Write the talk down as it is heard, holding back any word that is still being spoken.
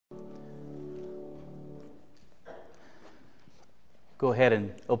Go ahead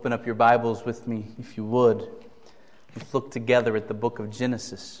and open up your Bibles with me, if you would. Let's look together at the book of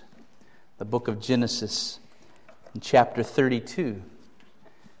Genesis. The book of Genesis in chapter 32.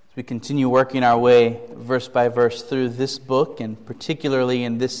 As we continue working our way verse by verse through this book, and particularly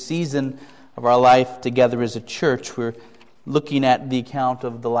in this season of our life together as a church, we're looking at the account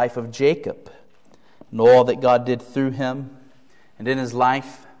of the life of Jacob and all that God did through him and in his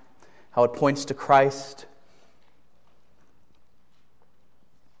life, how it points to Christ.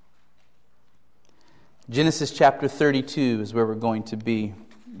 Genesis chapter 32 is where we're going to be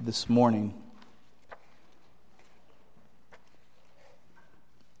this morning.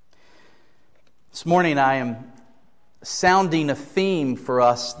 This morning I am sounding a theme for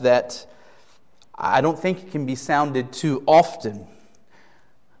us that I don't think can be sounded too often.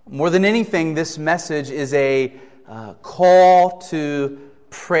 More than anything, this message is a call to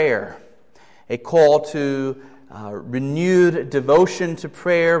prayer, a call to renewed devotion to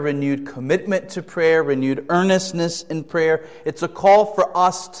prayer, renewed commitment to prayer, renewed earnestness in prayer. It's a call for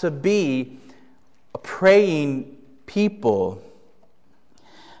us to be a praying people.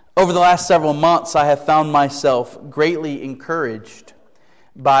 Over the last several months, I have found myself greatly encouraged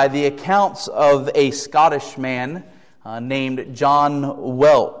by the accounts of a Scottish man named John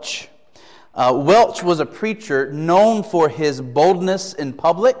Welch. Welch was a preacher known for his boldness in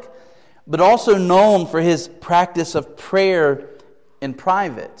public, but also known for his practice of prayer in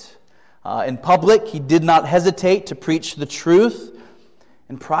private. In public, he did not hesitate to preach the truth.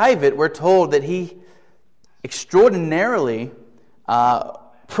 In private, we're told that he extraordinarily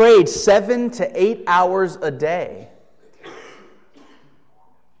prayed 7 to 8 hours a day.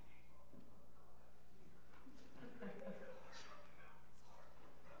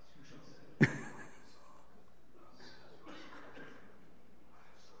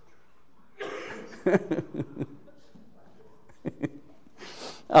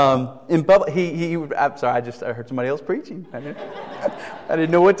 In public, I'm sorry. I heard somebody else preaching. I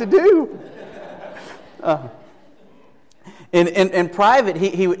didn't know what to do. In private,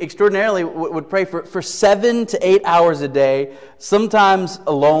 he extraordinarily would pray for 7 to 8 hours a day. Sometimes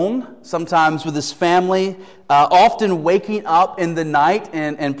alone, sometimes with his family. Often waking up in the night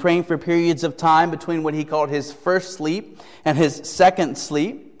and praying for periods of time between what he called his first sleep and his second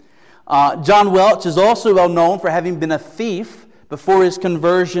sleep. John Welch is also well known for having been a thief before his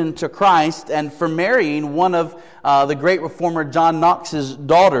conversion to Christ and for marrying one of the great reformer John Knox's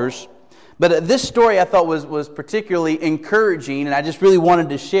daughters. But this story I thought was particularly encouraging, and I just really wanted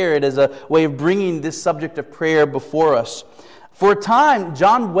to share it as a way of bringing this subject of prayer before us. For a time,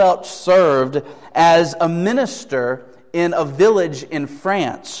 John Welch served as a minister in a village in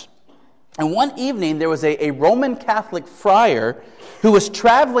France. And one evening, there was a Roman Catholic friar who was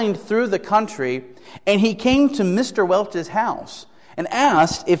traveling through the country, and he came to Mr. Welch's house and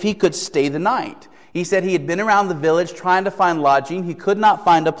asked if he could stay the night. He said he had been around the village trying to find lodging. He could not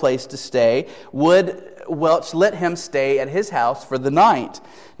find a place to stay. Would Welch let him stay at his house for the night?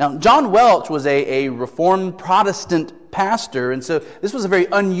 Now, John Welch was a Reformed Protestant pastor, and so this was a very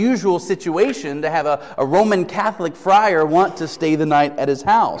unusual situation to have a Roman Catholic friar want to stay the night at his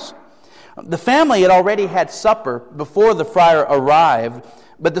house. The family had already had supper before the friar arrived,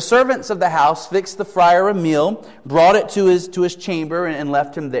 but the servants of the house fixed the friar a meal, brought it to his chamber, and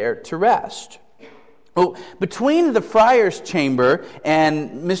left him there to rest. Well, between the friar's chamber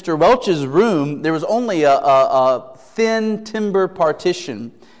and Mr. Welch's room, there was only a thin timber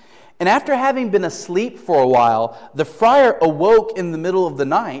partition. And after having been asleep for a while, the friar awoke in the middle of the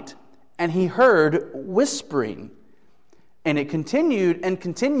night, and he heard whispering. And it continued and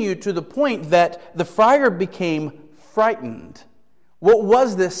continued to the point that the friar became frightened. What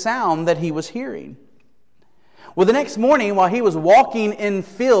was this sound that he was hearing? Well, the next morning, while he was walking in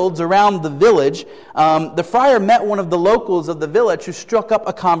fields around the village, the friar met one of the locals of the village who struck up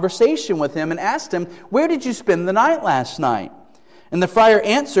a conversation with him and asked him, "Where did you spend the night last night?" And the friar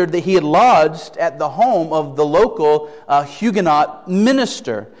answered that he had lodged at the home of the local Huguenot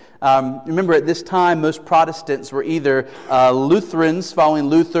minister. Remember, at this time, most Protestants were either Lutherans following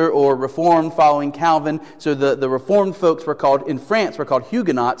Luther or Reformed following Calvin. So the Reformed folks in France were called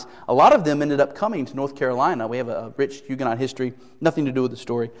Huguenots. A lot of them ended up coming to North Carolina. We have a rich Huguenot history, nothing to do with the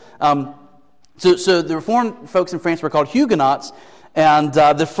story. So the Reformed folks in France were called Huguenots, and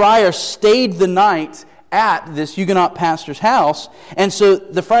the friar stayed the night at this Huguenot pastor's house. And so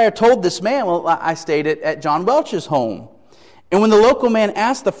the friar told this man, "Well, I stayed at John Welch's home." And when the local man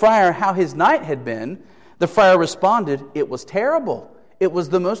asked the friar how his night had been, the friar responded, "It was terrible. It was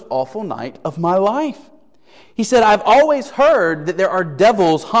the most awful night of my life." He said, I've always heard that there are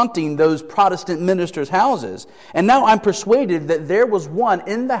devils haunting those Protestant ministers' houses, and now I'm persuaded that there was one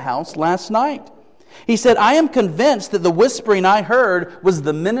in the house last night. He said, I am convinced that the whispering I heard was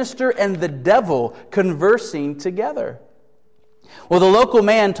the minister and the devil conversing together. Well, the local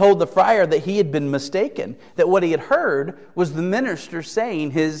man told the friar that he had been mistaken, that what he had heard was the minister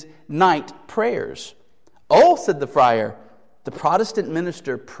saying his night prayers. Oh, said the friar, the Protestant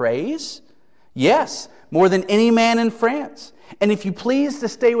minister prays? Yes, more than any man in France. And if you please to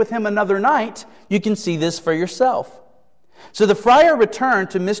stay with him another night, you can see this for yourself. So the friar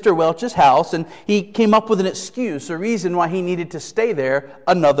returned to Mr. Welch's house, and he came up with an excuse, a reason why he needed to stay there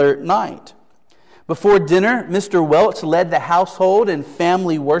another night. Before dinner, Mr. Welch led the household in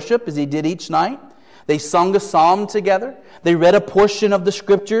family worship as he did each night. They sung a psalm together. They read a portion of the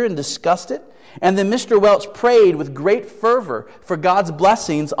scripture and discussed it. And then Mr. Welch prayed with great fervor for God's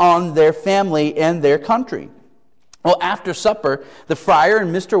blessings on their family and their country. Well, after supper, the friar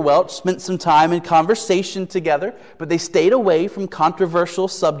and Mr. Welch spent some time in conversation together, but they stayed away from controversial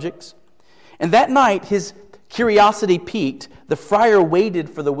subjects. And that night, his curiosity piqued. The friar waited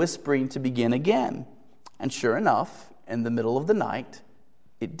for the whispering to begin again. And sure enough, in the middle of the night,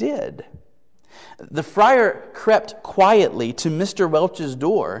 it did. The friar crept quietly to Mr. Welch's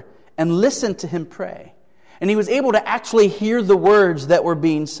door and listened to him pray. And he was able to actually hear the words that were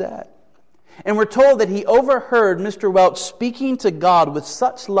being said. And we're told that he overheard Mr. Welch speaking to God with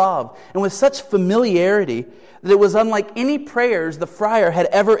such love and with such familiarity that it was unlike any prayers the friar had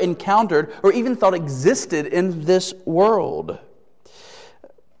ever encountered or even thought existed in this world.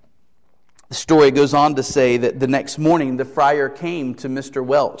 The story goes on to say that the next morning the friar came to Mr.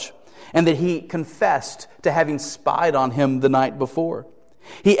 Welch and that he confessed to having spied on him the night before.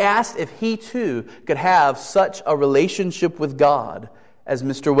 He asked if he too could have such a relationship with God as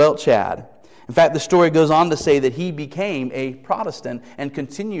Mr. Welch had. In fact, the story goes on to say that he became a Protestant and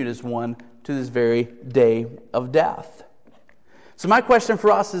continued as one to this very day of death. So my question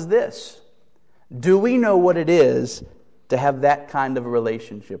for us is this: do we know what it is to have that kind of a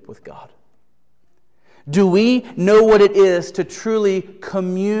relationship with God? Do we know what it is to truly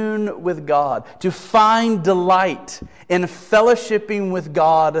commune with God, to find delight in fellowshipping with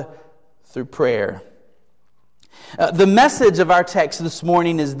God through prayer? The message of our text this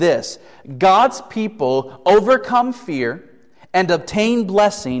morning is this: God's people overcome fear and obtain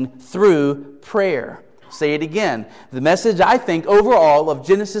blessing through prayer. Say it again. The message, I think, overall of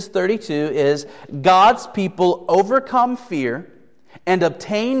Genesis 32 is God's people overcome fear and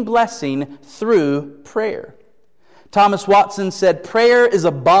obtain blessing through prayer. Thomas Watson said, prayer is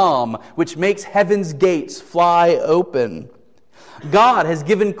a bomb which makes heaven's gates fly open. God has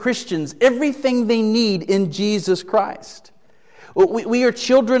given Christians everything they need in Jesus Christ. We are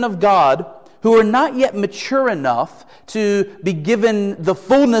children of God who are not yet mature enough to be given the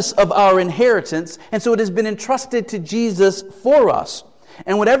fullness of our inheritance, and so it has been entrusted to Jesus for us.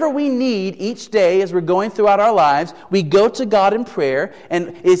 And whatever we need each day as we're going throughout our lives, we go to God in prayer,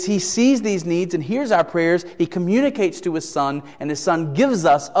 and as He sees these needs and hears our prayers, He communicates to His Son, and His Son gives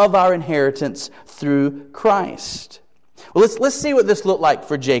us of our inheritance through Christ. Well, let's see what this looked like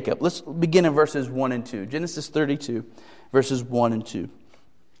for Jacob. Let's begin in verses 1 and 2. Genesis 32, verses 1 and 2.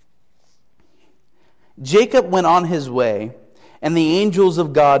 Jacob went on his way, and the angels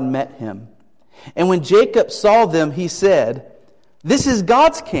of God met him. And when Jacob saw them, he said, "This is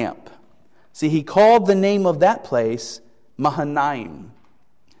God's camp." See, he called the name of that place Mahanaim.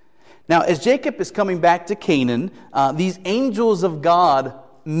 Now, as Jacob is coming back to Canaan, these angels of God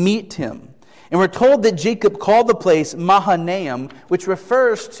meet him. And we're told that Jacob called the place Mahanaim, which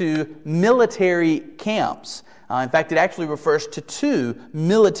refers to military camps. In fact, it actually refers to 2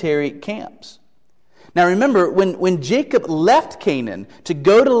 military camps. Now remember, when Jacob left Canaan to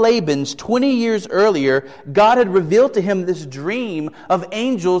go to Laban's 20 years earlier, God had revealed to him this dream of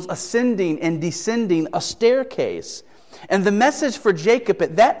angels ascending and descending a staircase. And the message for Jacob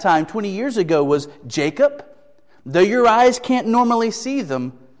at that time, 20 years ago, was, Jacob, though your eyes can't normally see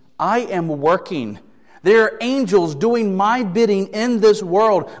them, I am working. There are angels doing my bidding in this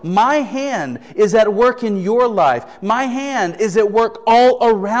world. My hand is at work in your life. My hand is at work all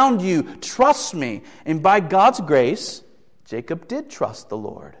around you. Trust me. And by God's grace, Jacob did trust the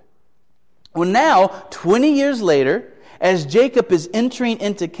Lord. Well, now, 20 years later, as Jacob is entering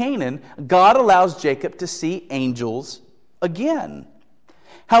into Canaan, God allows Jacob to see angels again.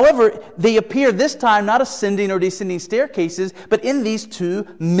 However, they appear this time not ascending or descending staircases, but in these 2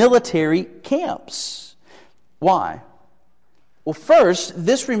 military camps. Why? Well, first,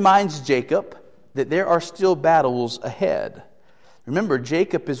 this reminds Jacob that there are still battles ahead. Remember,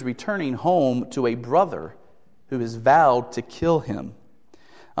 Jacob is returning home to a brother who has vowed to kill him.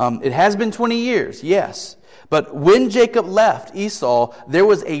 It has been 20 years, yes. But when Jacob left Esau, there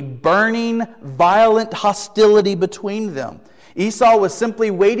was a burning, violent hostility between them. Esau was simply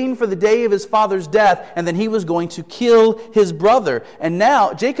waiting for the day of his father's death, and then he was going to kill his brother. And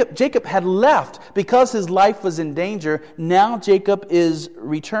now Jacob had left because his life was in danger. Now Jacob is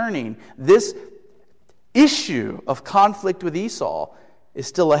returning. This issue of conflict with Esau is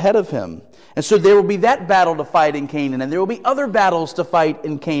still ahead of him. And so there will be that battle to fight in Canaan, and there will be other battles to fight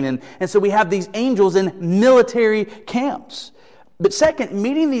in Canaan. And so we have these angels in military camps. But second,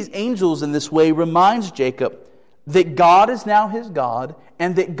 meeting these angels in this way reminds Jacob that God is now his God,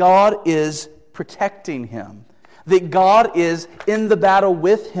 and that God is protecting him. That God is in the battle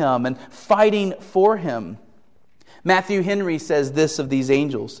with him and fighting for him. Matthew Henry says this of these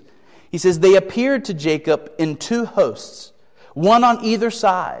angels. He says, they appeared to Jacob in two hosts, one on either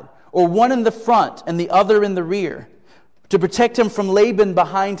side, or one in the front and the other in the rear, to protect him from Laban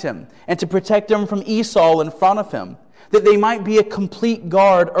behind him, and to protect him from Esau in front of him, that they might be a complete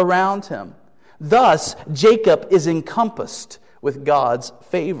guard around him. Thus, Jacob is encompassed with God's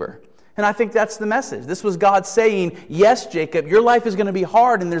favor. And I think that's the message. This was God saying, yes, Jacob, your life is going to be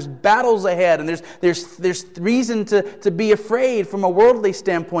hard, and there's battles ahead, and there's reason to be afraid from a worldly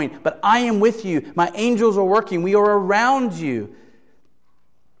standpoint, but I am with you. My angels are working. We are around you.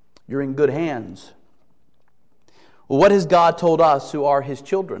 You're in good hands. Well, what has God told us who are his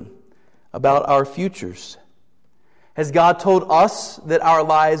children about our futures? Has God told us that our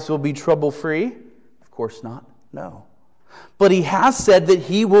lives will be trouble-free? Of course not. No. But he has said that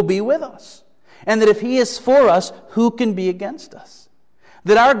he will be with us. And that if he is for us, who can be against us?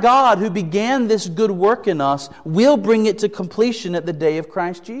 That our God who began this good work in us will bring it to completion at the day of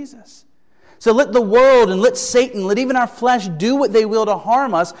Christ Jesus. So let the world and let Satan, let even our flesh do what they will to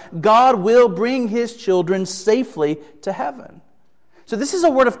harm us. God will bring his children safely to heaven. So this is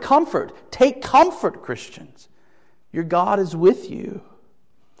a word of comfort. Take comfort, Christians. Your God is with you.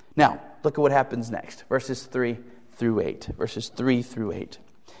 Now, look at what happens next. Verses 3 through 8. Verses 3 through 8.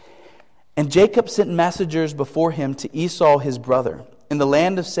 And Jacob sent messengers before him to Esau his brother, in the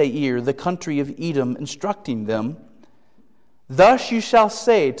land of Seir, the country of Edom, instructing them, thus you shall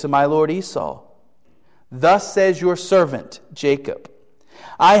say to my lord Esau, thus says your servant Jacob,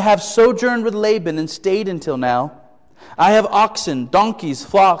 I have sojourned with Laban and stayed until now. I have oxen, donkeys,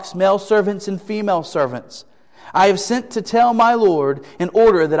 flocks, male servants and female servants. I have sent to tell my Lord in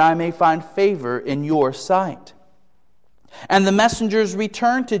order that I may find favor in your sight. And the messengers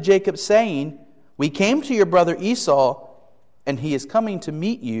returned to Jacob, saying, we came to your brother Esau, and he is coming to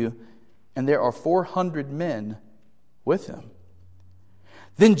meet you, and there are 400 men with him.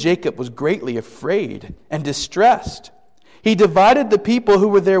 Then Jacob was greatly afraid and distressed. He divided the people who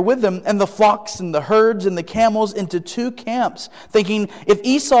were there with him, and the flocks and the herds and the camels into two camps, thinking, if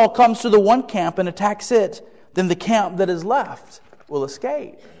Esau comes to the one camp and attacks it, then the camp that is left will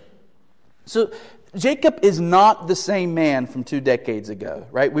escape. So Jacob is not the same man from 2 decades ago,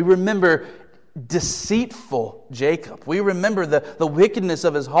 right? We remember deceitful Jacob. We remember the wickedness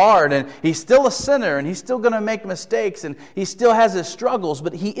of his heart, and he's still a sinner, and he's still going to make mistakes, and he still has his struggles,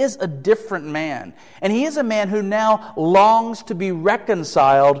 but he is a different man. And he is a man who now longs to be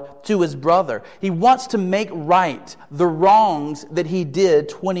reconciled to his brother. He wants to make right the wrongs that he did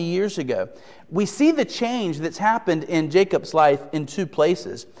 20 years ago. We see the change that's happened in Jacob's life in 2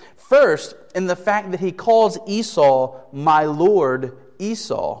 places. First, in the fact that he calls Esau my lord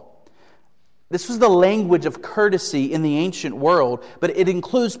Esau. This was the language of courtesy in the ancient world, but it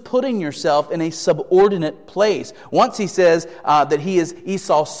includes putting yourself in a subordinate place. Once he says that he is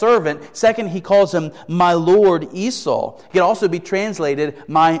Esau's servant. Second, he calls him my lord Esau. It can also be translated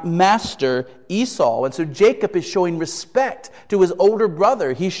my master Esau. And so Jacob is showing respect to his older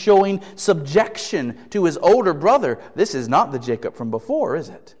brother. He's showing subjection to his older brother. This is not the Jacob from before, is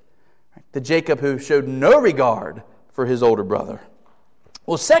it? The Jacob who showed no regard for his older brother.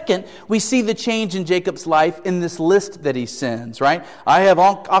 Well, second, we see the change in Jacob's life in this list that he sends, right? I have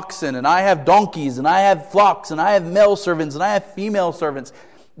oxen, and I have donkeys, and I have flocks, and I have male servants, and I have female servants.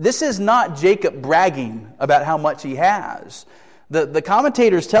 This is not Jacob bragging about how much he has. The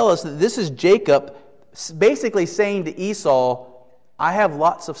commentators tell us that this is Jacob basically saying to Esau, I have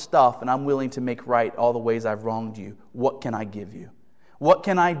lots of stuff, and I'm willing to make right all the ways I've wronged you. What can I give you? What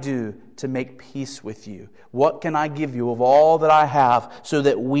can I do to make peace with you? What can I give you of all that I have so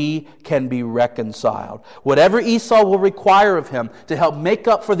that we can be reconciled? Whatever Esau will require of him to help make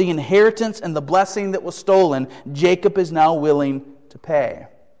up for the inheritance and the blessing that was stolen, Jacob is now willing to pay.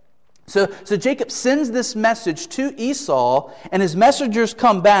 So Jacob sends this message to Esau, and his messengers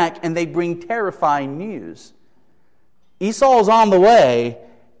come back and they bring terrifying news. Esau's on the way,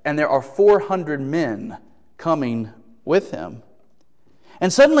 and there are 400 men coming with him.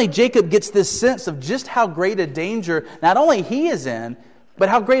 And suddenly Jacob gets this sense of just how great a danger not only he is in, but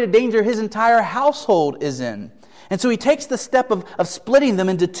how great a danger his entire household is in. And so he takes the step of splitting them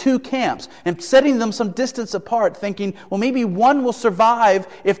into two camps and setting them some distance apart, thinking, well, maybe one will survive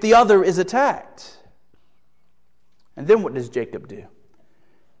if the other is attacked. And then what does Jacob do?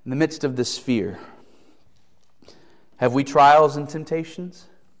 In the midst of this fear, have we trials and temptations?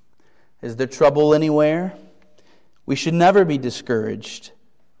 Is there trouble anywhere? We should never be discouraged.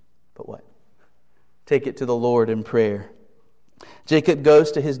 But what? Take it to the Lord in prayer. Jacob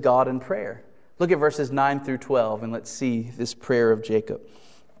goes to his God in prayer. Look at verses 9 through 12 and let's see this prayer of Jacob.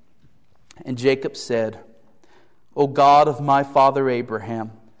 And Jacob said, O God of my father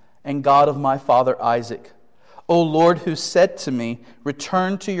Abraham and God of my father Isaac, O Lord, who said to me,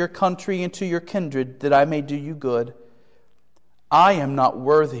 return to your country and to your kindred, that I may do you good. I am not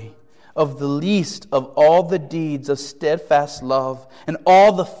worthy of the least of all the deeds of steadfast love and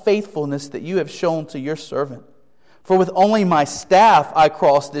all the faithfulness that you have shown to your servant. For with only my staff I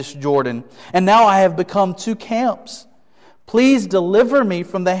crossed this Jordan, and now I have become two camps. Please deliver me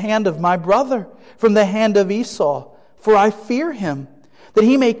from the hand of my brother, from the hand of Esau, for I fear him, that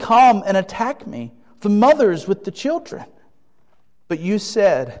he may come and attack me, the mothers with the children. But you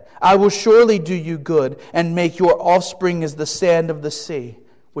said, I will surely do you good, and make your offspring as the sand of the sea,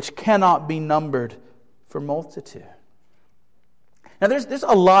 which cannot be numbered for multitude. Now there's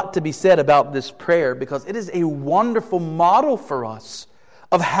a lot to be said about this prayer because it is a wonderful model for us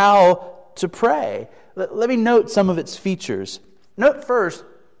of how to pray. Let me note some of its features. Note first,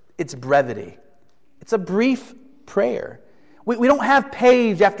 its brevity. It's a brief prayer. We don't have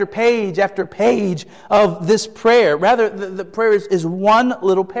page after page after page of this prayer. Rather, the prayer is one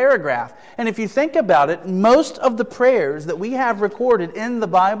little paragraph. And if you think about it, most of the prayers that we have recorded in the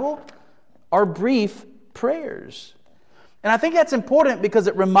Bible are brief prayers. And I think that's important because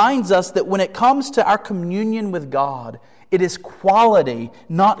it reminds us that when it comes to our communion with God, it is quality,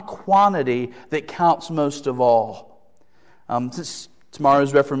 not quantity, that counts most of all. Since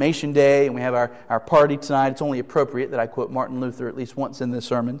tomorrow's Reformation Day and we have our party tonight, it's only appropriate that I quote Martin Luther at least once in this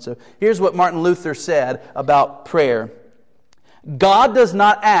sermon. So here's what Martin Luther said about prayer. God does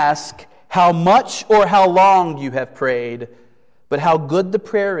not ask how much or how long you have prayed, but how good the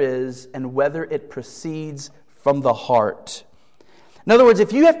prayer is and whether it proceeds from the heart. In other words,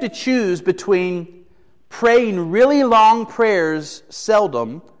 if you have to choose between praying really long prayers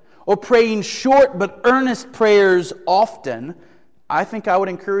seldom or praying short but earnest prayers often, I think I would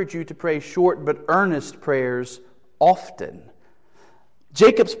encourage you to pray short but earnest prayers often.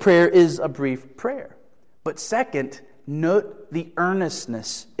 Jacob's prayer is a brief prayer. But second, note the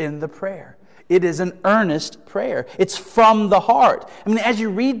earnestness in the prayer. It is an earnest prayer. It's from the heart. I mean, as you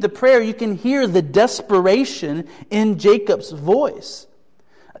read the prayer, you can hear the desperation in Jacob's voice.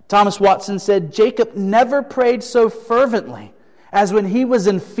 Thomas Watson said, Jacob never prayed so fervently as when he was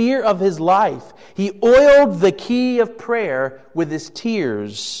in fear of his life. He oiled the key of prayer with his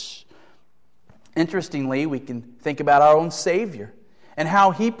tears. Interestingly, we can think about our own Savior and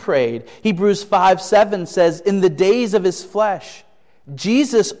how he prayed. Hebrews 5:7 says, in the days of his flesh,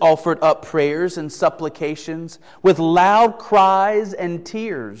 Jesus offered up prayers and supplications with loud cries and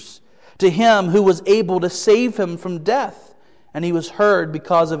tears to him who was able to save him from death, and he was heard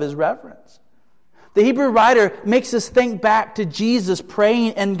because of his reverence. The Hebrew writer makes us think back to Jesus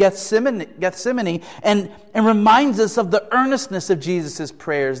praying in Gethsemane and reminds us of the earnestness of Jesus'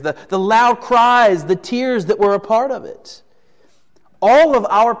 prayers, the loud cries, the tears that were a part of it. All of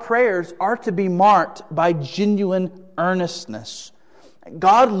our prayers are to be marked by genuine earnestness.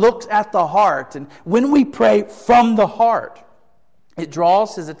 God looks at the heart, and when we pray from the heart, it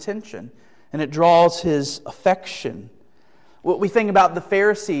draws His attention and it draws His affection. What we think about the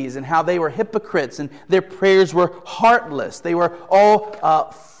Pharisees and how they were hypocrites and their prayers were heartless. They were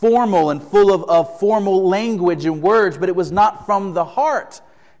all formal and full of formal language and words, but it was not from the heart.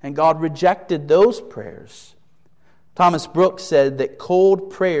 And God rejected those prayers. Thomas Brooks said that cold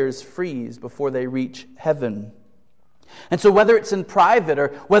prayers freeze before they reach heaven. And so whether it's in private or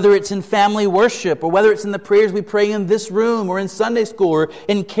whether it's in family worship or whether it's in the prayers we pray in this room or in Sunday school or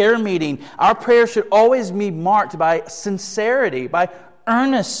in care meeting, our prayers should always be marked by sincerity, by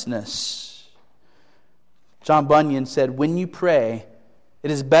earnestness. John Bunyan said, when you pray,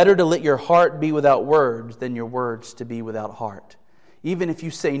 it is better to let your heart be without words than your words to be without heart. Even if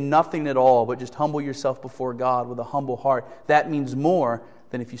you say nothing at all, but just humble yourself before God with a humble heart, that means more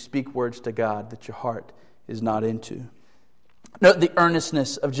than if you speak words to God that your heart is not into. Note the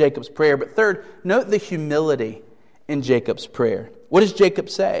earnestness of Jacob's prayer. But third, note the humility in Jacob's prayer. What does Jacob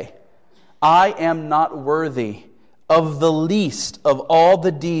say? I am not worthy of the least of all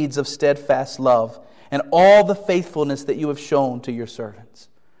the deeds of steadfast love and all the faithfulness that you have shown to your servants.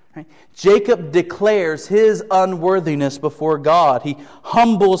 Right? Jacob declares his unworthiness before God. He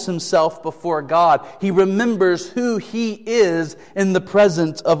humbles himself before God. He remembers who he is in the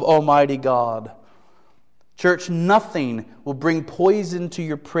presence of Almighty God. Church, nothing will bring poison to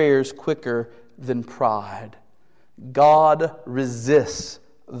your prayers quicker than pride. God resists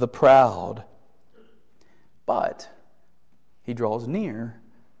the proud, but He draws near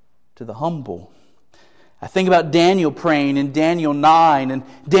to the humble. I think about Daniel praying in Daniel 9, and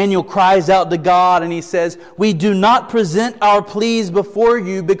Daniel cries out to God and he says, we do not present our pleas before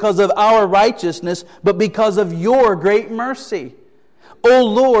you because of our righteousness, but because of your great mercy. O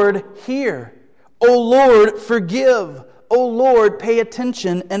Lord, hear. O Lord, forgive. O Lord, pay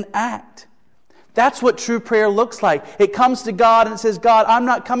attention and act. That's what true prayer looks like. It comes to God and it says, God, I'm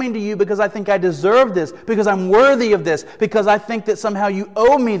not coming to you because I think I deserve this, because I'm worthy of this, because I think that somehow you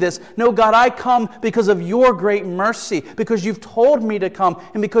owe me this. No, God, I come because of your great mercy, because you've told me to come,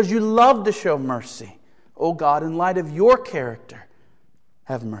 and because you love to show mercy. Oh God, in light of your character,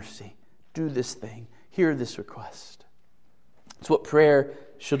 have mercy. Do this thing. Hear this request. It's what prayer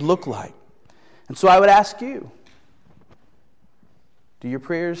should look like. And so I would ask you, do your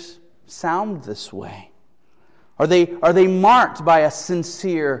prayers sound this way? Are they marked by a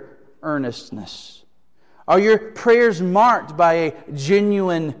sincere earnestness? Are your prayers marked by a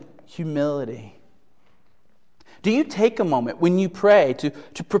genuine humility? Do you take a moment when you pray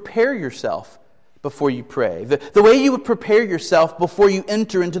to prepare yourself before you pray? The way you would prepare yourself before you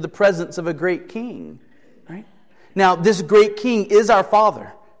enter into the presence of a great king, right? Now, this great king is our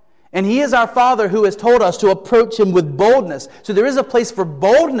Father. And He is our Father who has told us to approach Him with boldness. So there is a place for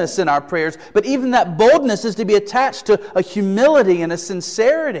boldness in our prayers, but even that boldness is to be attached to a humility and a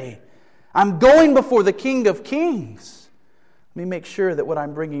sincerity. I'm going before the King of Kings. Let me make sure that what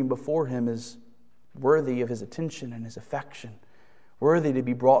I'm bringing before Him is worthy of His attention and His affection, worthy to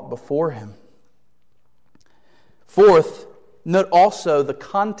be brought before Him. Fourth, note also the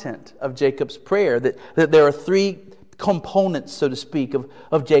content of Jacob's prayer, that there are three components, so to speak,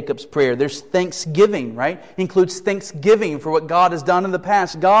 of Jacob's prayer. There's thanksgiving, right? It includes thanksgiving for what God has done in the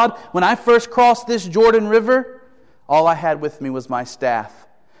past. God, when I first crossed this Jordan River, all I had with me was my staff.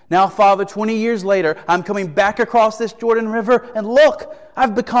 Now, Father, 20 years later, I'm coming back across this Jordan River, and look,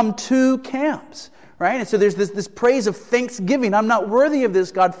 I've become 2 camps, right? And so there's this praise of thanksgiving. I'm not worthy of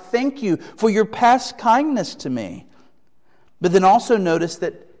this, God. Thank you for your past kindness to me. But then also notice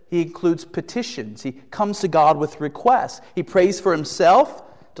that he includes petitions. He comes to God with requests. He prays for himself,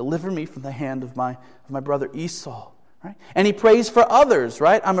 deliver me from the hand of my brother Esau. Right? And he prays for others,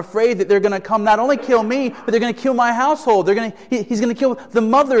 right? I'm afraid that they're going to come not only kill me, but they're going to kill my household. He's going to kill the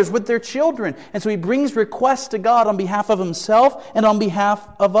mothers with their children. And so he brings requests to God on behalf of himself and on behalf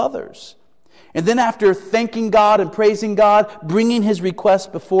of others. And then after thanking God and praising God, bringing his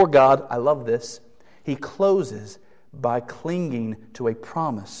request before God, I love this, he closes by clinging to a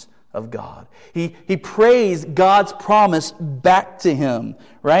promise of God. He prays God's promise back to him,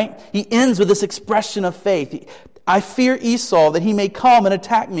 right? He ends with this expression of faith. I fear Esau that he may come and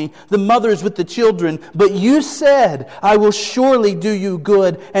attack me, the mothers with the children. But you said, I will surely do you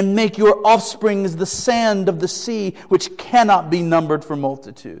good and make your offspring as the sand of the sea, which cannot be numbered for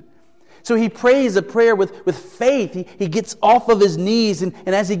multitude. So he prays a prayer with faith. He gets off of his knees, and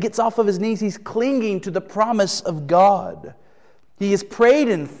as he gets off of his knees, he's clinging to the promise of God. He has prayed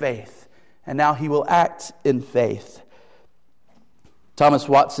in faith, and now he will act in faith. Thomas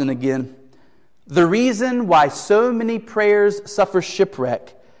Watson again. The reason why so many prayers suffer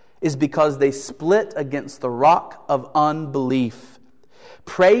shipwreck is because they split against the rock of unbelief.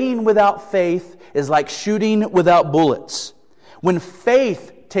 Praying without faith is like shooting without bullets. When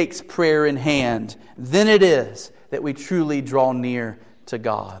faith takes prayer in hand, then it is that we truly draw near to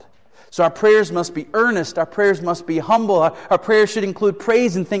God. So our prayers must be earnest, our prayers must be humble, our prayers should include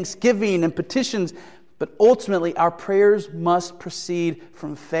praise and thanksgiving and petitions, but ultimately our prayers must proceed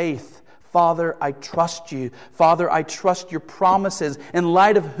from faith. Father, I trust you. Father, I trust your promises in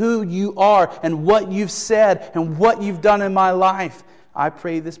light of who you are and what you've said and what you've done in my life. I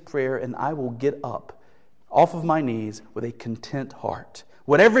pray this prayer and I will get up off of my knees with a content heart.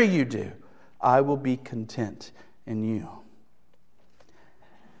 Whatever you do, I will be content in you.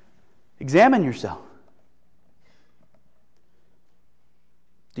 Examine yourself.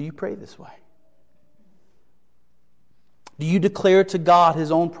 Do you pray this way? Do you declare to God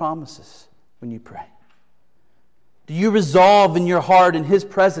His own promises when you pray? Do you resolve in your heart in His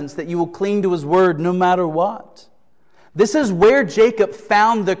presence that you will cling to His word no matter what? This is where Jacob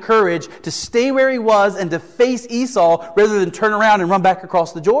found the courage to stay where he was and to face Esau rather than turn around and run back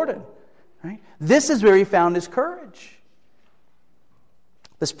across the Jordan. Right? This is where he found his courage.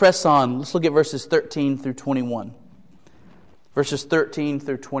 Let's press on. Let's look at verses 13 through 21. Verses 13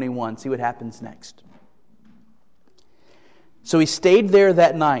 through 21. See what happens next. So he stayed there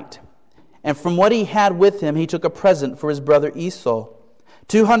that night, and from what he had with him, he took a present for his brother Esau,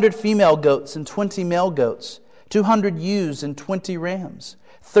 200 female goats and 20 male goats, 200 ewes and 20 rams,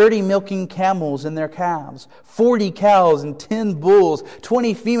 30 milking camels and their calves, 40 cows and 10 bulls,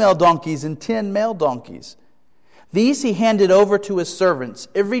 20 female donkeys and 10 male donkeys. These he handed over to his servants,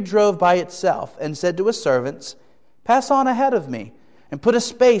 every drove by itself, and said to his servants, "Pass on ahead of me, and put a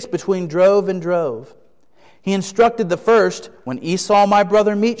space between drove and drove." He instructed the first, "When Esau my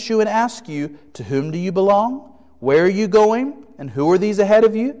brother meets you and asks you, 'To whom do you belong? Where are you going? And who are these ahead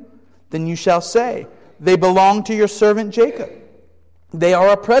of you?' Then you shall say, 'They belong to your servant Jacob. They are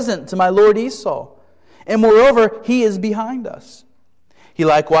a present to my lord Esau. And moreover, he is behind us.' He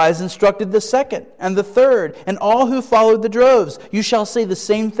likewise instructed the second and the third and all who followed the droves. 'You shall say the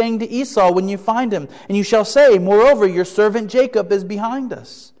same thing to Esau when you find him. And you shall say, moreover, your servant Jacob is behind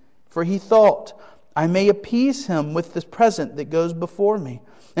us. For he thought, I may appease him with this present that goes before me.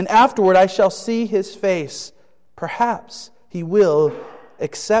 And afterward I shall see his face. Perhaps he will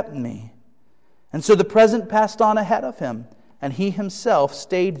accept me.' And so the present passed on ahead of him, and he himself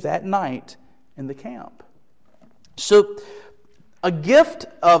stayed that night in the camp." So, a gift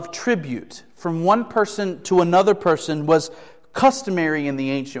of tribute from one person to another person was customary in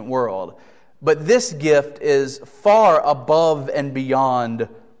the ancient world. But this gift is far above and beyond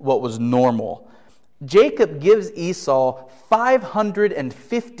what was normal. Jacob gives Esau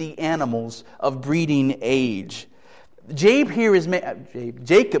 550 animals of breeding age. Jacob here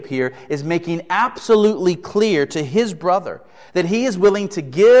is making absolutely clear to his brother that he is willing to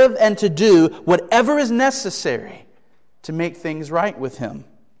give and to do whatever is necessary to make things right with him.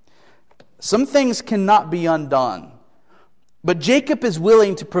 Some things cannot be undone, but Jacob is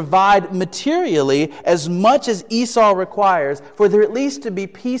willing to provide materially as much as Esau requires for there at least to be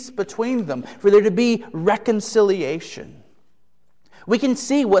peace between them, for there to be reconciliation. We can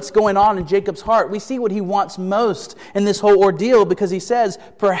see what's going on in Jacob's heart. We see what he wants most in this whole ordeal because he says,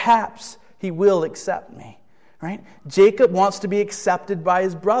 "Perhaps he will accept me." Right? Jacob wants to be accepted by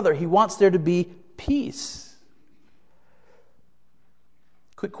his brother. He wants there to be peace.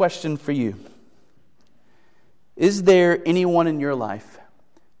 Quick question for you. Is there anyone in your life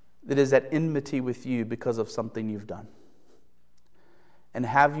that is at enmity with you because of something you've done? And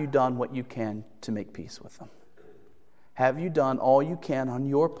have you done what you can to make peace with them? Have you done all you can on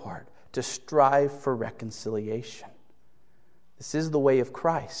your part to strive for reconciliation? This is the way of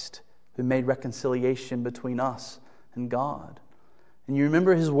Christ, who made reconciliation between us and God. And you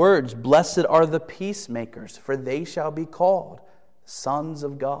remember his words, "Blessed are the peacemakers, for they shall be called sons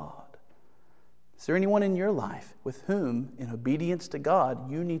of God." Is there anyone in your life with whom, in obedience to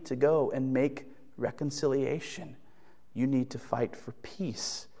God, you need to go and make reconciliation? You need to fight for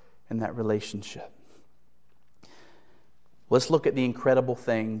peace in that relationship. Let's look at the incredible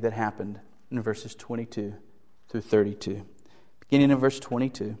thing that happened in verses 22 through 32. Beginning in verse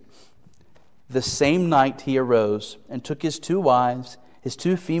 22. "The same night he arose and took his 2 wives, his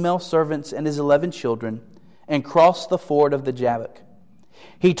 2 female servants, and his 11 children, and crossed the ford of the Jabbok.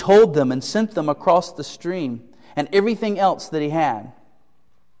 He told them and sent them across the stream and everything else that he had.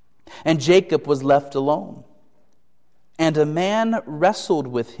 And Jacob was left alone. And a man wrestled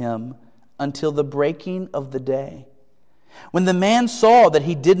with him until the breaking of the day. When the man saw that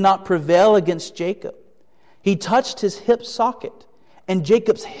he did not prevail against Jacob, he touched his hip socket, and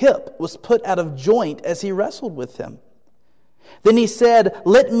Jacob's hip was put out of joint as he wrestled with him. Then he said,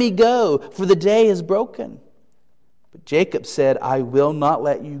 'Let me go, for the day is broken.' But Jacob said, 'I will not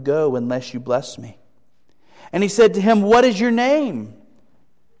let you go unless you bless me.' And he said to him, 'What is your name?'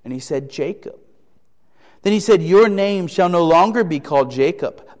 And he said, 'Jacob.' Then he said, 'Your name shall no longer be called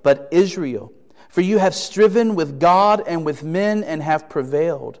Jacob, but Israel. For you have striven with God and with men and have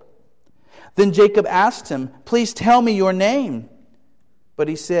prevailed.' Then Jacob asked him, 'Please tell me your name.' But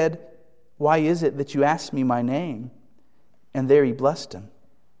he said, 'Why is it that you ask me my name?' And there he blessed him.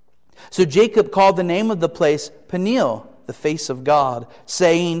 So Jacob called the name of the place Peniel, the face of God,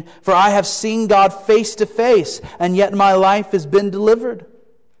 saying, 'For I have seen God face to face, and yet my life has been delivered.'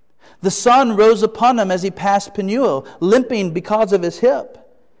 The sun rose upon him as he passed Peniel, limping because of his hip.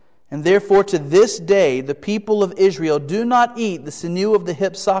 And therefore to this day the people of Israel do not eat the sinew of the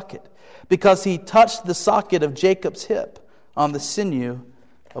hip socket, because he touched the socket of Jacob's hip on the sinew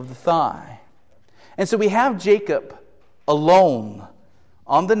of the thigh." And so we have Jacob alone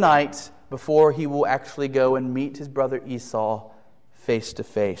on the night before he will actually go and meet his brother Esau face to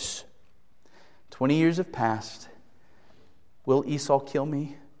face. 20 years have passed. Will Esau kill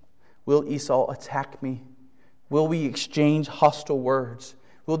me? Will Esau attack me? Will we exchange hostile words?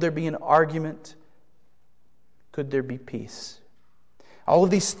 Will there be an argument? Could there be peace? All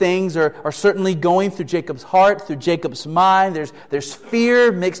of these things are certainly going through Jacob's heart, through Jacob's mind. There's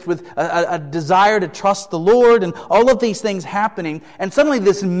fear mixed with a desire to trust the Lord, and all of these things happening. And suddenly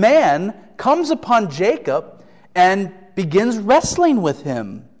this man comes upon Jacob and begins wrestling with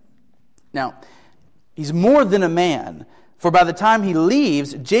him. Now, he's more than a man. For by the time he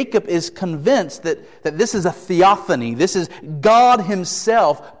leaves, Jacob is convinced that this is a theophany. This is God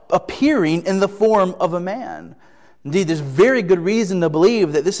himself appearing in the form of a man. Indeed, there's very good reason to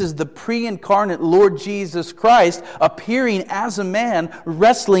believe that this is the pre-incarnate Lord Jesus Christ appearing as a man,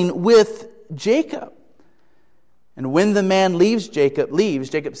 wrestling with Jacob. And when the man leaves, Jacob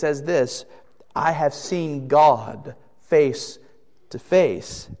says this, I have seen God face to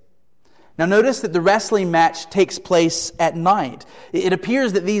face. Now notice that the wrestling match takes place at night. It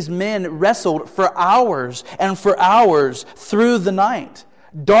appears that these men wrestled for hours and for hours through the night.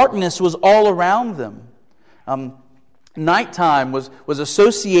 Darkness was all around them. Nighttime was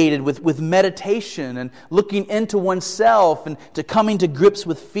associated with meditation and looking into oneself and to coming to grips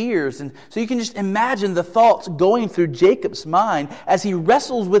with fears. And so you can just imagine the thoughts going through Jacob's mind as he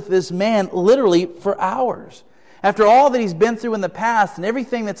wrestles with this man literally for hours. After all that he's been through in the past and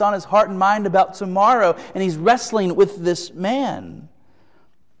everything that's on his heart and mind about tomorrow, and he's wrestling with this man.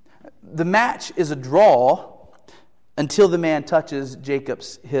 The match is a draw until the man touches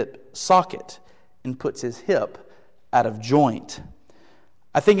Jacob's hip socket and puts his hip out of joint.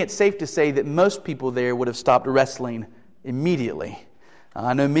 I think it's safe to say that most people there would have stopped wrestling immediately.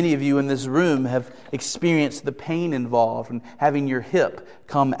 I know many of you in this room have experienced the pain involved in having your hip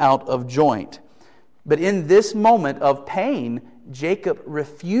come out of joint. But in this moment of pain, Jacob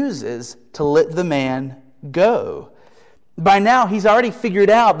refuses to let the man go. By now, he's already figured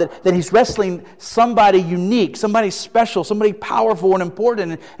out that he's wrestling somebody unique, somebody special, somebody powerful and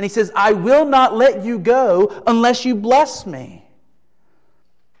important. And he says, I will not let you go unless you bless me.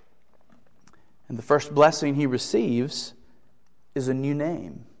 And the first blessing he receives is a new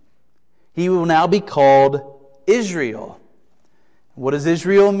name. He will now be called Israel. What does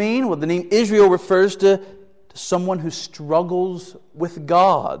Israel mean? Well, the name Israel refers to someone who struggles with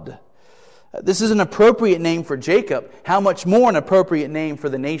God. This is an appropriate name for Jacob. How much more an appropriate name for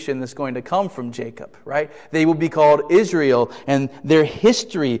the nation that's going to come from Jacob, right? They will be called Israel, and their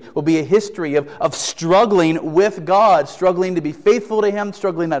history will be a history of struggling with God, struggling to be faithful to Him,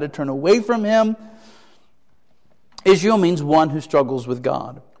 struggling not to turn away from Him. Israel means one who struggles with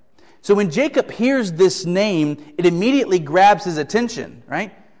God. So when Jacob hears this name, it immediately grabs his attention,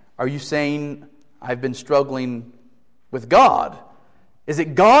 right? Are you saying I've been struggling with God? Is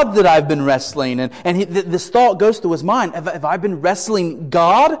it God that I've been wrestling? And this thought goes through his mind. Have I been wrestling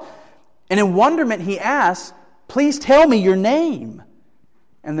God? And in wonderment he asks, please tell me your name.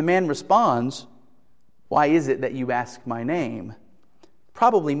 And the man responds, why is it that you ask my name?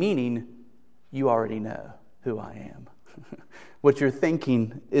 Probably meaning, you already know who I am. What you're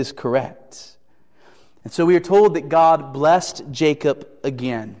thinking is correct. And so we are told that God blessed Jacob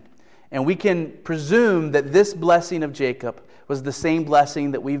again. And we can presume that this blessing of Jacob was the same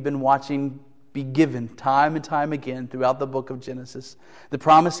blessing that we've been watching be given time and time again throughout the book of Genesis. The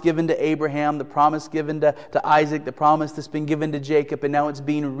promise given to Abraham, the promise given to Isaac, the promise that's been given to Jacob, and now it's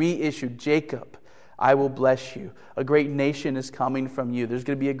being reissued. Jacob, I will bless you. A great nation is coming from you. There's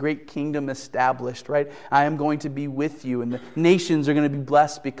going to be a great kingdom established, right? I am going to be with you, and the nations are going to be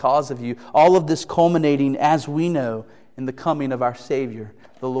blessed because of you. All of this culminating, as we know, in the coming of our Savior,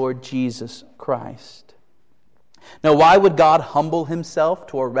 the Lord Jesus Christ. Now, why would God humble Himself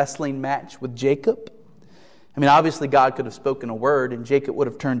to a wrestling match with Jacob? I mean, obviously God could have spoken a word and Jacob would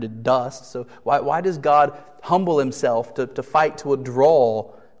have turned to dust. So why does God humble Himself to fight to a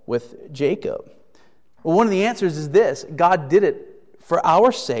draw with Jacob? Well, one of the answers is this. God did it for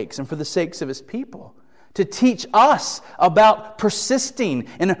our sakes and for the sakes of His people. To teach us about persisting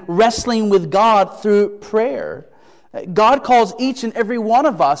and wrestling with God through prayer. God calls each and every one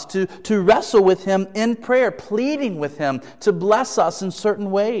of us to wrestle with Him in prayer, pleading with Him to bless us in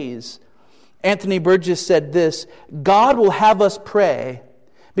certain ways. Anthony Burgess said this, God will have us pray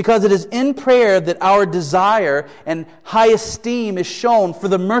because it is in prayer that our desire and high esteem is shown for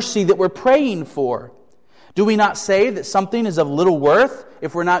the mercy that we're praying for. Do we not say that something is of little worth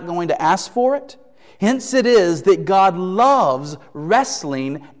if we're not going to ask for it? Hence it is that God loves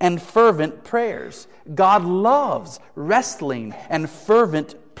wrestling and fervent prayers. God loves wrestling and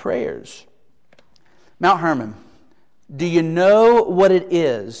fervent prayers. Mount Hermon, do you know what it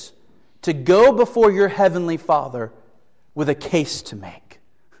is to go before your Heavenly Father with a case to make?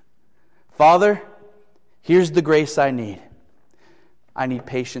 Father, here's the grace I need. I need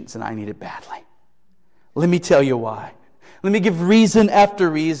patience and I need it badly. Let me tell you why. Let me give reason after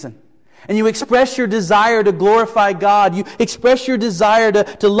reason. And you express your desire to glorify God. You express your desire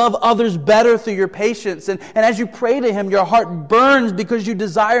to love others better through your patience. And as you pray to Him, your heart burns because you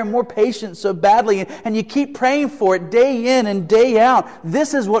desire more patience so badly. And you keep praying for it day in and day out.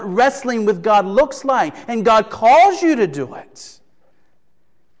 This is what wrestling with God looks like. And God calls you to do it.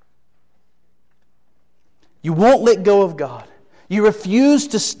 You won't let go of God. You refuse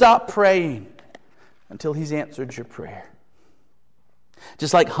to stop praying until He's answered your prayer.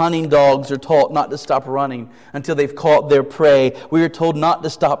 Just like hunting dogs are taught not to stop running until they've caught their prey, we are told not to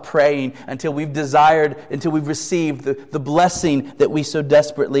stop praying until we've received the blessing that we so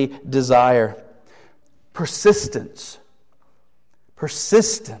desperately desire. Persistence.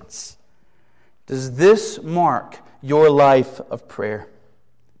 Persistence. Does this mark your life of prayer?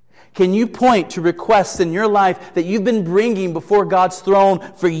 Can you point to requests in your life that you've been bringing before God's throne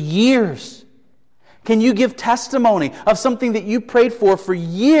for years? Can you give testimony of something that you prayed for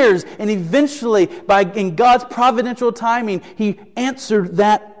years, and eventually, in God's providential timing, He answered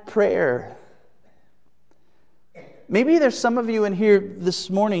that prayer? Maybe there's some of you in here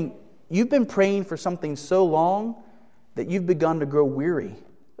this morning, you've been praying for something so long that you've begun to grow weary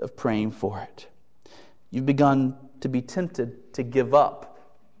of praying for it. You've begun to be tempted to give up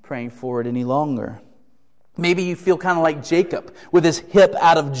praying for it any longer. Maybe you feel kind of like Jacob with his hip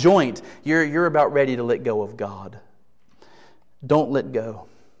out of joint. You're about ready to let go of God. Don't let go.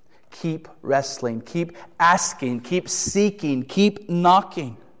 Keep wrestling. Keep asking. Keep seeking. Keep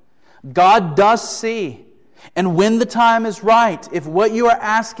knocking. God does see. And when the time is right, if what you are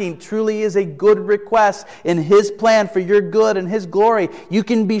asking truly is a good request in His plan for your good and His glory, you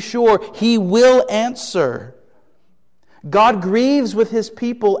can be sure He will answer. God grieves with His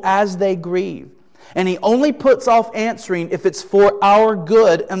people as they grieve. And He only puts off answering if it's for our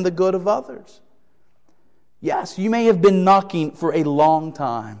good and the good of others. Yes, you may have been knocking for a long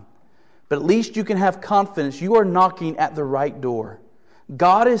time, but at least you can have confidence you are knocking at the right door.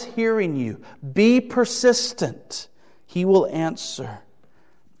 God is hearing you. Be persistent. He will answer.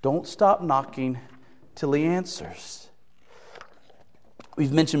 Don't stop knocking till He answers.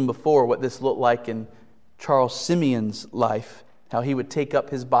 We've mentioned before what this looked like in Charles Simeon's life, how he would take up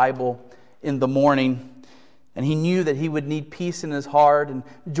his Bible in the morning, and he knew that he would need peace in his heart and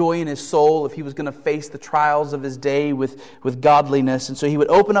joy in his soul if he was going to face the trials of his day with godliness. And so he would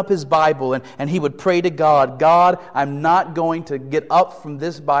open up his Bible and he would pray to God, God, I'm not going to get up from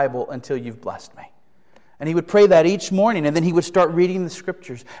this Bible until You've blessed me. And he would pray that each morning, and then he would start reading the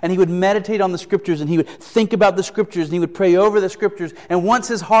Scriptures. And he would meditate on the Scriptures, and he would think about the Scriptures, and he would pray over the Scriptures. And once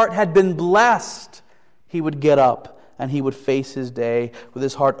his heart had been blessed, he would get up and he would face his day with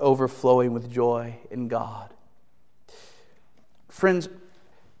his heart overflowing with joy in God. Friends,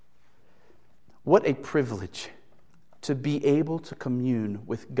 what a privilege to be able to commune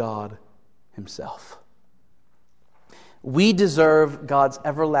with God Himself. We deserve God's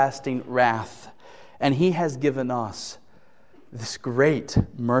everlasting wrath, and He has given us this great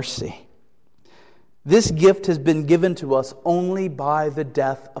mercy. This gift has been given to us only by the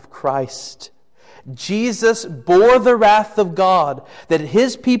death of Christ. Jesus bore the wrath of God that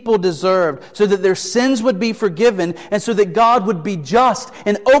His people deserved so that their sins would be forgiven and so that God would be just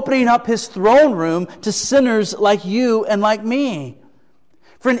in opening up His throne room to sinners like you and like me.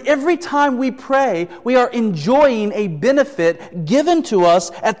 Friend, every time we pray, we are enjoying a benefit given to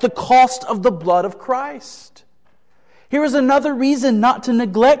us at the cost of the blood of Christ. Here is another reason not to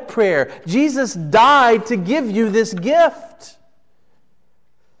neglect prayer. Jesus died to give you this gift.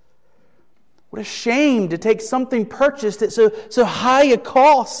 What a shame to take something purchased at so high a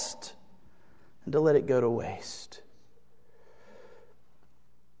cost and to let it go to waste.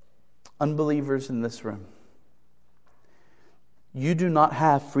 Unbelievers in this room, you do not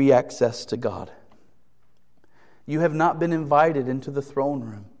have free access to God. You have not been invited into the throne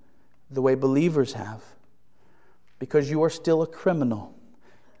room the way believers have, because you are still a criminal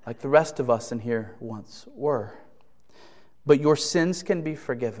like the rest of us in here once were. But your sins can be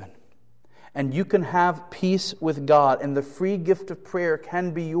forgiven. And you can have peace with God, and the free gift of prayer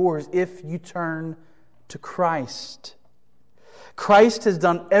can be yours if you turn to Christ. Christ has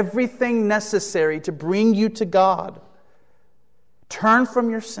done everything necessary to bring you to God. Turn from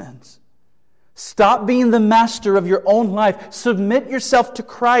your sins. Stop being the master of your own life. Submit yourself to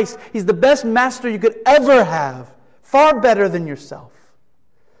Christ. He's the best master you could ever have. Far better than yourself.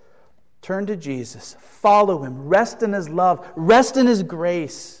 Turn to Jesus. Follow Him. Rest in His love. Rest in His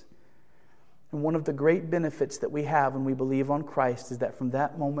grace. And one of the great benefits that we have when we believe on Christ is that from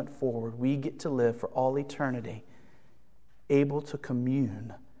that moment forward, we get to live for all eternity, able to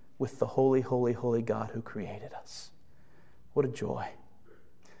commune with the holy, holy, holy God who created us. What a joy.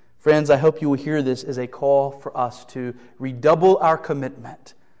 Friends, I hope you will hear this as a call for us to redouble our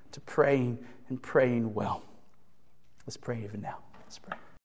commitment to praying and praying well. Let's pray even now. Let's pray.